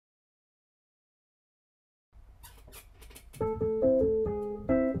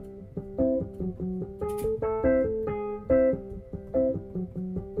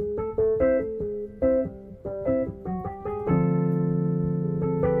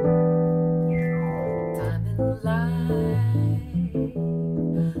life,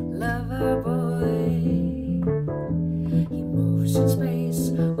 lover boy. He moves in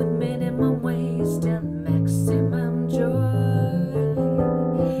space with minimum waste and maximum joy.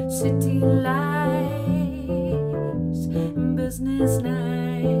 City lights and business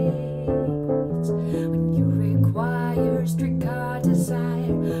nights, when you require strict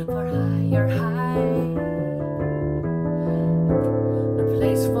desire for higher height. A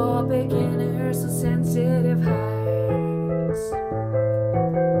place for beginners and sensitive hearts.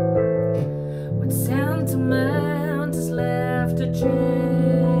 What sentiment is left to chance?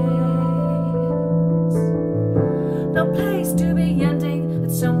 No place to be ending,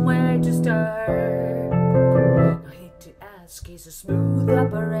 but somewhere to start. No need to ask, he's a smooth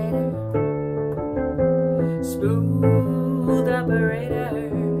operator. Smooth operator,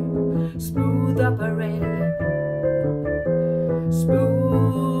 smooth operator,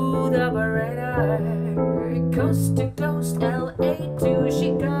 smooth operator. Coast to coast, LA to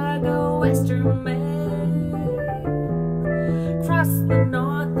Chicago, Western Mail. Cross the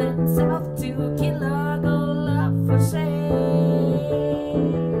north and south to Kilago, love for sale.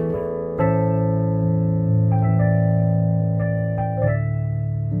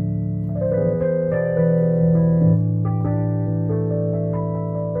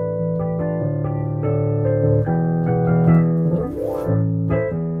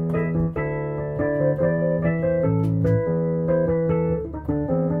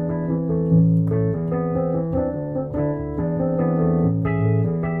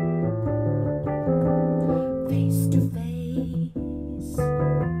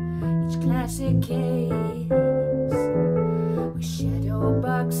 Classic case with shadow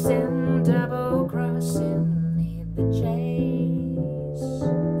boxing, double crossing, need the chase.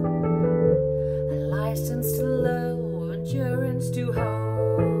 A license to love, endurance to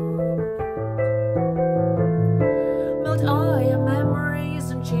hold. Melt all your memories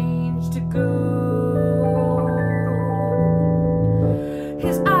and change to gold.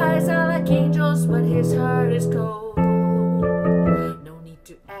 His eyes are like angels, but his heart is cold.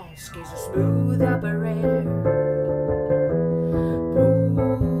 He's a smooth operator,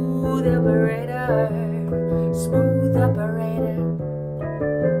 smooth operator, smooth operator,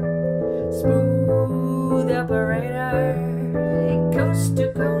 smooth operator. Coast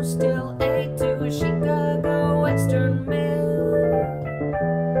to coast, LA to Chicago, Western Mill.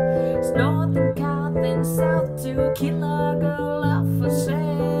 It's north and south and south to Kilago, love for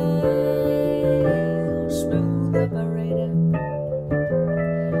sale. Smooth operator.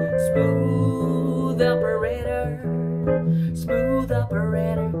 Smooth operator, smooth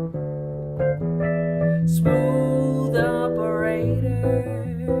operator, smooth operator.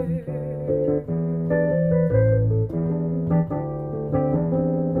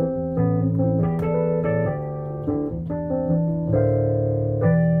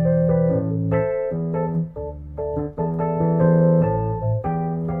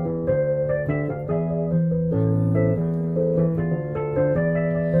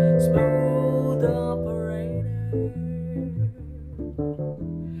 Smooth operator,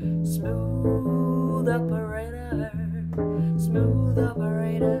 smooth operator, smooth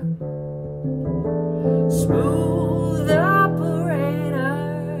operator, smooth operator.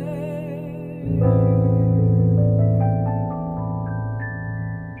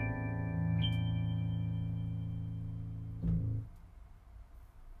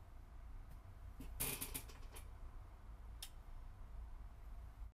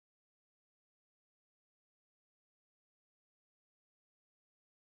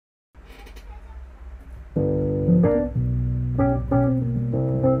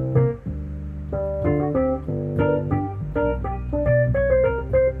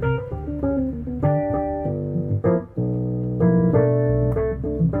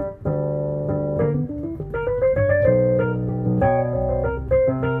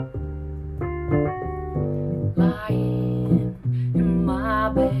 Lying in my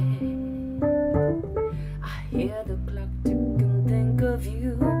bed, I hear the clock tick and think of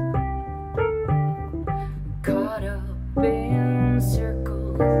you. Caught up in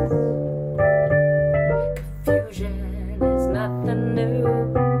circles, confusion is nothing new.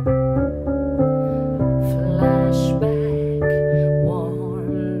 Flashback,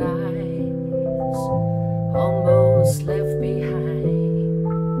 warm nights, almost left behind.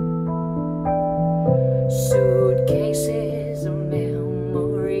 Suitcases of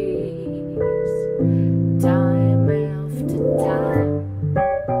memories.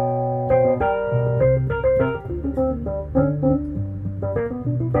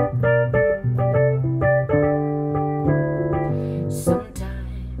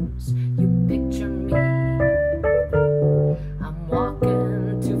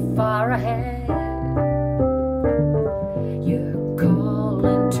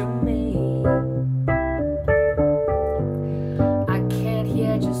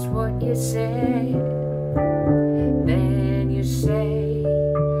 you say, then you say,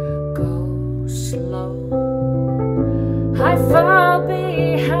 go slow. I fall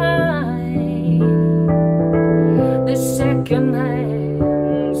behind. The second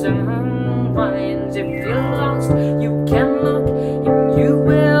hands unwinds. If you're lost, you can look and you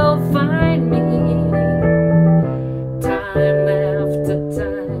will find me. Time after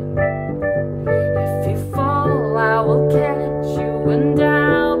time. If you fall, I will catch you and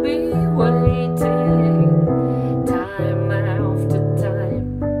I'll be waiting. Time after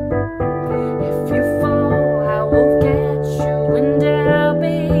time. If you fall, I will catch you and I'll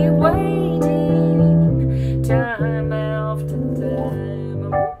be waiting. Time after time.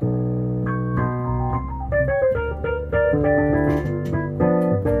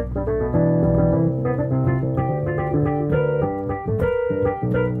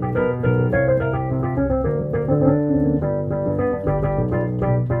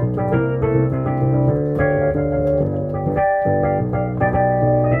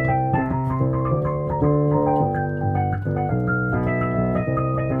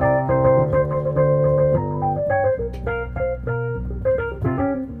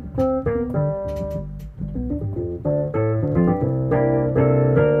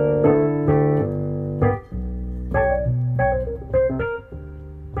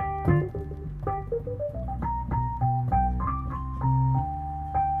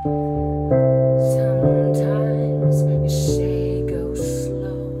 Sometimes you say go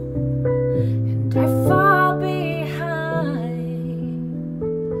slow, and I fall behind.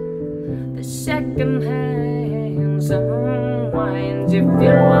 The second hands unwinds. If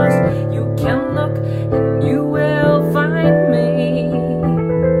you're lost, you can look and you will find me.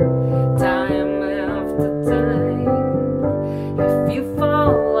 Time after time. If you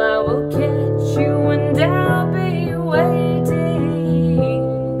fall, I will catch you and I'll be waiting.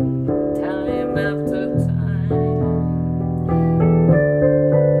 Time after time.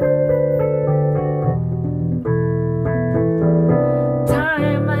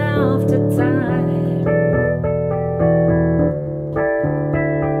 Time after time.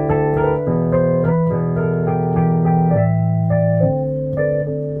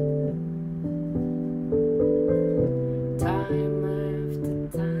 Time after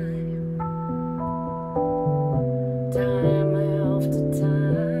time. Time after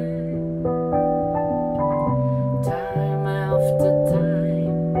time. Time after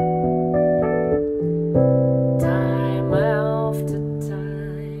time. Time after time.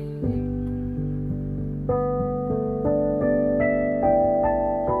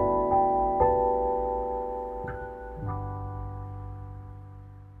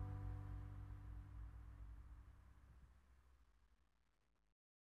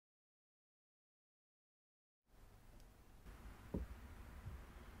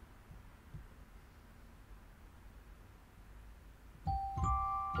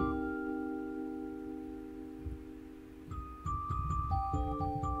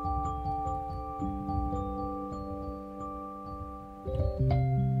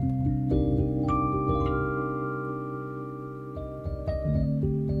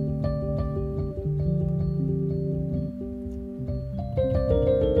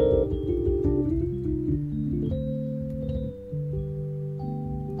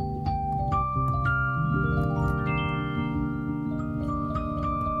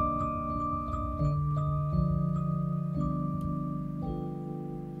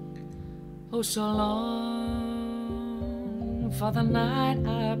 Oh, so long for the night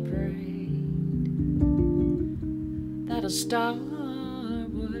I prayed that a star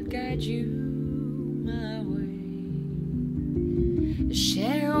would guide you my way.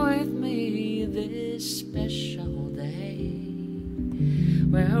 Share with me this special day.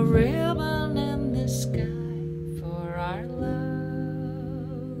 We're a ribbon in the sky for our love.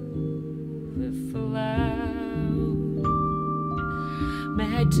 If allowed,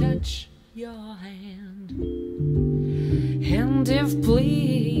 may I touch your hand, and if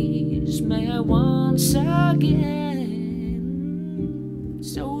please, may I once again,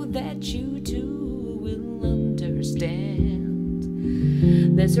 so that you too will understand.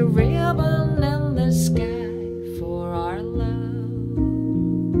 There's a ribbon in the sky for our love.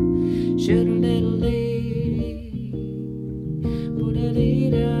 Shoot-a-little-dee,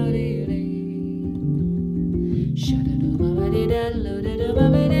 put-a-dee-da-dee-dee,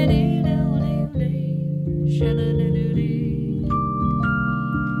 shut-a-doo-ba-ba-dee-da-lo-da-doo-ba-ba-dee-dee.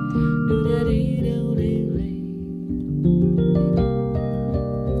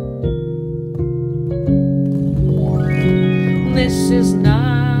 This is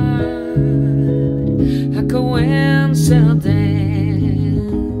not a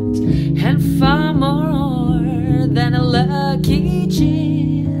coincidence.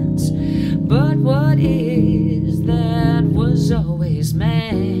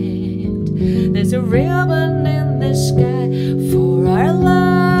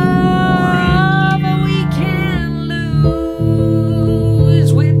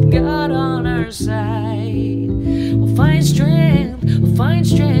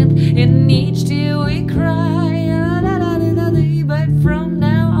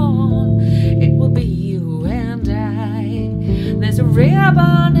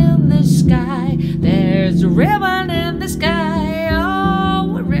 ribbon in the sky. There's a ribbon in the sky.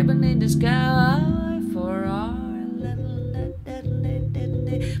 Oh, a ribbon in the sky for our little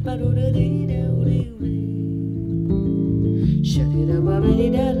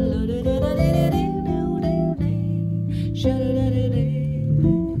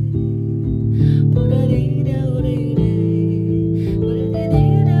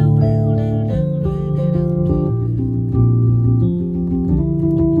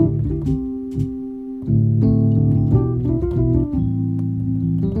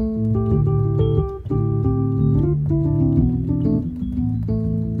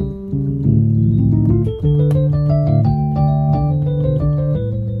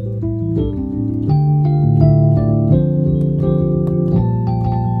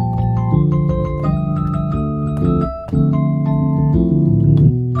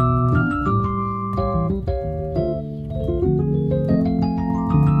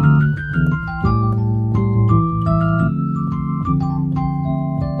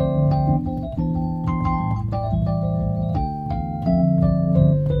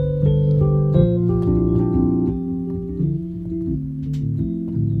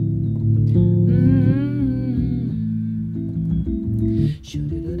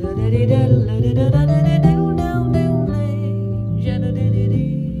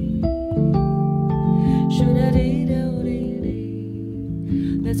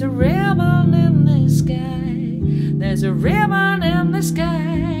There's a ribbon in the sky. There's a ribbon in the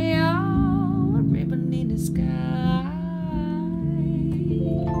sky. Oh, a ribbon in the sky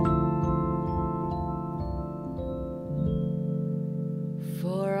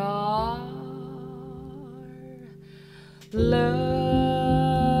for our love.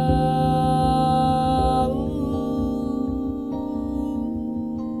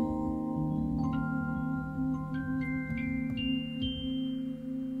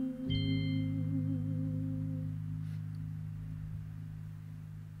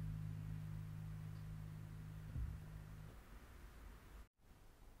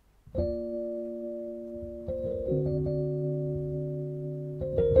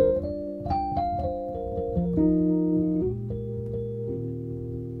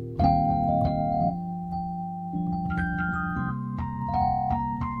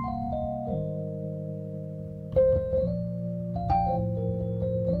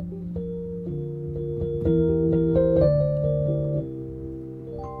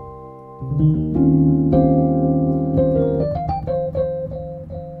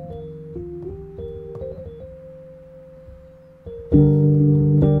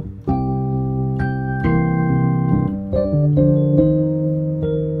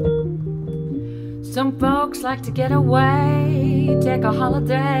 Some folks like to get away, take a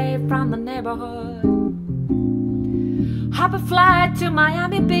holiday from the neighborhood, hop a flight to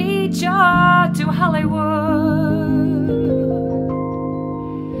Miami Beach or to Hollywood.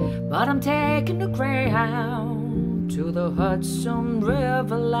 But I'm taking a Greyhound to the Hudson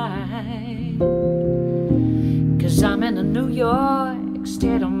River line, 'cause I'm in a New York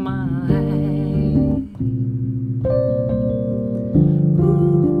state of mind.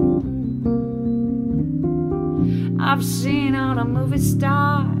 I've seen all the movie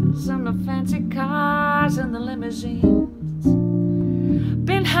stars and the fancy cars and the limousines,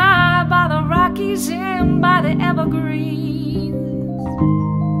 been high by the Rockies and by the Evergreens.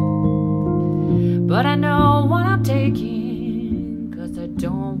 But I know what I'm taking, 'cause I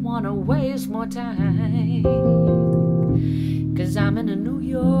don't want to waste more time, 'cause I'm in a New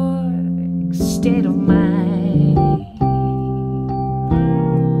York state of mind.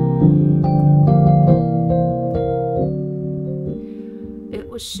 It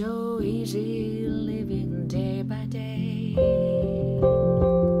was so easy living day by day,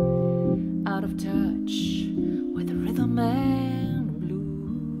 out of touch with the rhythm and blues.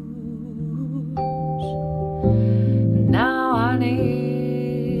 Now I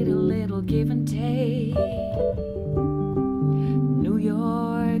need a little give and take. New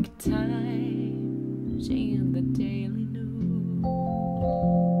York Times and the Daily News.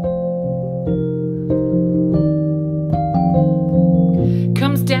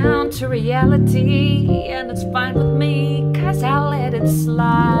 Comes down to reality, and it's fine with me, 'cause I'll let it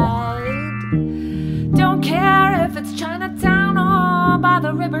slide. Don't care if it's Chinatown or by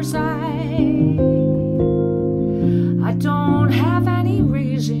the riverside. I don't have any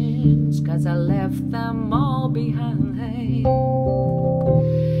reasons, 'cause I left them all behind,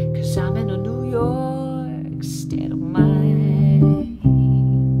 'cause I'm in a New York state of mind.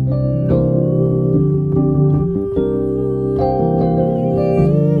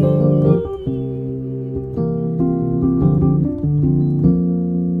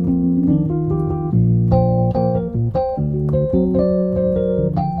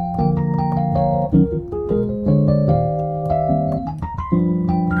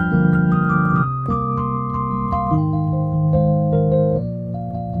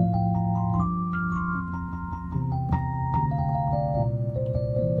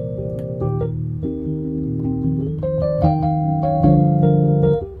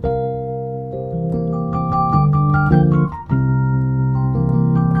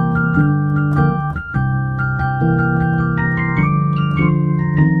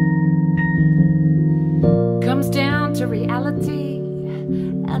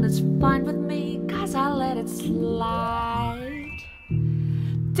 and it's fine with me, 'cause I let it slide.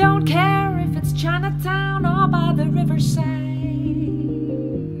 Don't care if it's Chinatown or by the riverside.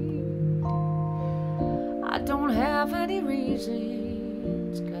 I don't have any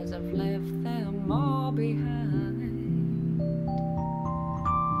reasons, 'cause I've left them all behind.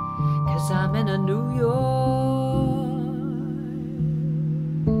 'Cause I'm in a New York,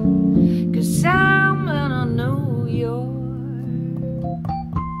 'cause I'm in a New York,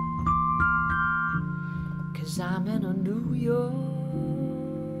 'cause I'm in a New York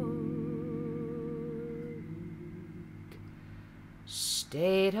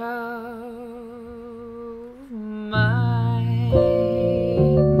state of mind.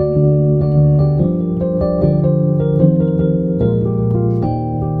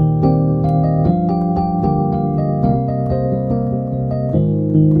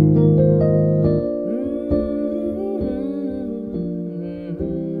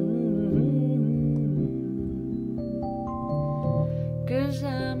 Cause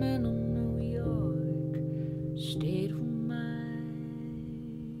I'm in a New York state of mind.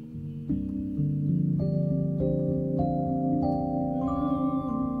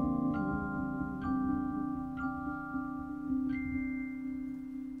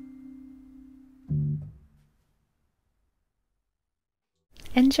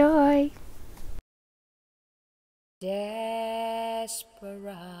 Enjoy! Desperado,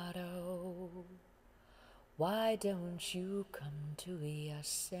 why don't you come to your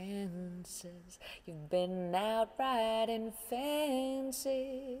senses? You've been out riding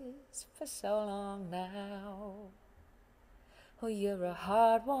fences for so long now. Oh, you're a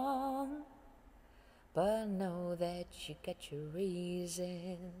hard one, but know that you got your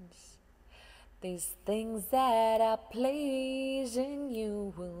reasons. These things that are pleasing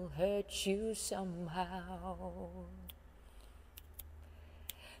you will hurt you somehow.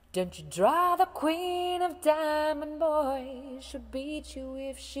 Don't you draw the queen of diamond boys? She'll beat you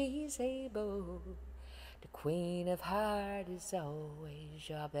if she's able. The queen of heart is always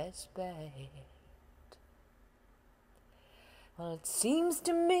your best bet. Well, it seems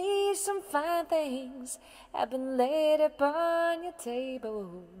to me some fine things have been laid upon your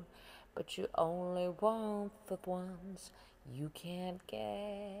table, but you only want the ones you can't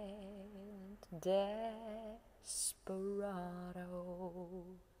get. Desperado,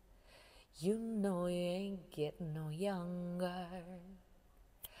 you know you ain't getting no younger.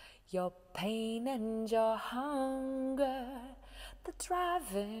 Your pain and your hunger, they're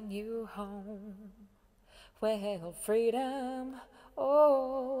driving you home. Well, freedom,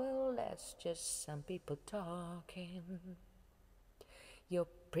 oh, well, that's just some people talking. Your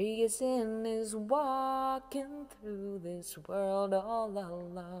prison is walking through this world all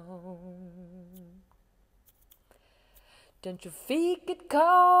alone. Don't your feet get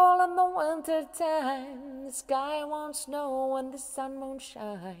cold in the winter time? The sky won't snow and the sun won't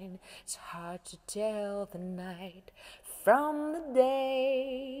shine. It's hard to tell the night from the day.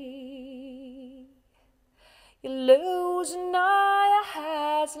 You're losing all your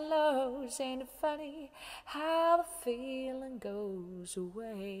highs and lows. Ain't it funny how the feeling goes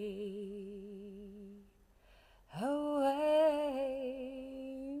away? Away,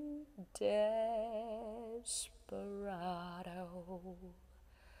 desperado.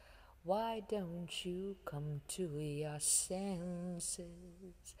 Why don't you come to your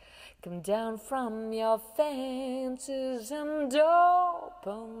senses? Come down from your fences and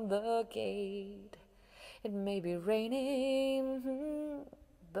open the gate. It may be raining,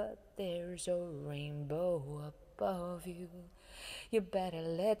 but there's a rainbow above you. You better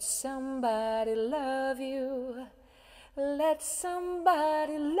let somebody love you. Let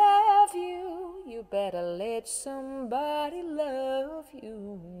somebody love you. You better let somebody love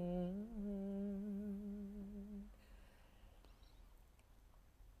you.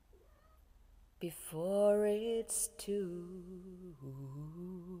 Before it's too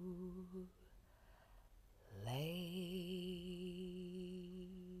late.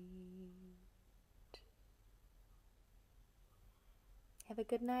 Have a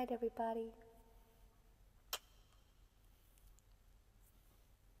good night, everybody.